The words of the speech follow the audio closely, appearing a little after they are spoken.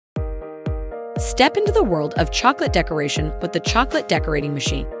Step into the world of chocolate decoration with the chocolate decorating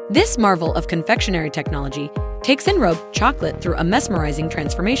machine. This marvel of confectionery technology takes enrobed chocolate through a mesmerizing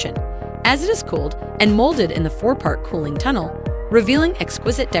transformation, as it is cooled and molded in the four-part cooling tunnel, revealing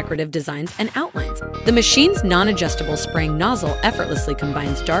exquisite decorative designs and outlines. The machine's non-adjustable spraying nozzle effortlessly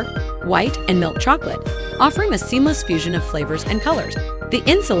combines dark, white, and milk chocolate, offering a seamless fusion of flavors and colors. The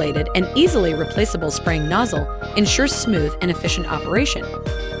insulated and easily replaceable spraying nozzle ensures smooth and efficient operation,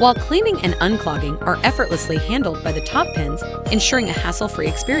 while cleaning and unclogging are effortlessly handled by the top pins, ensuring a hassle-free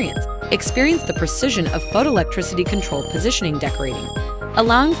experience. Experience the precision of photoelectricity-controlled positioning decorating,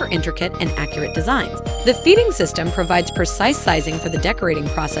 allowing for intricate and accurate designs. The feeding system provides precise sizing for the decorating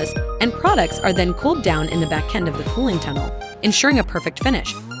process, and products are then cooled down in the back end of the cooling tunnel, ensuring a perfect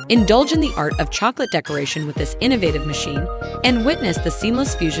finish. Indulge in the art of chocolate decoration with this innovative machine and witness the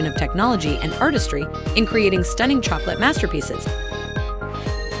seamless fusion of technology and artistry in creating stunning chocolate masterpieces.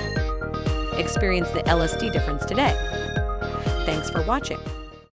 Experience the LSD difference today. Thanks for watching.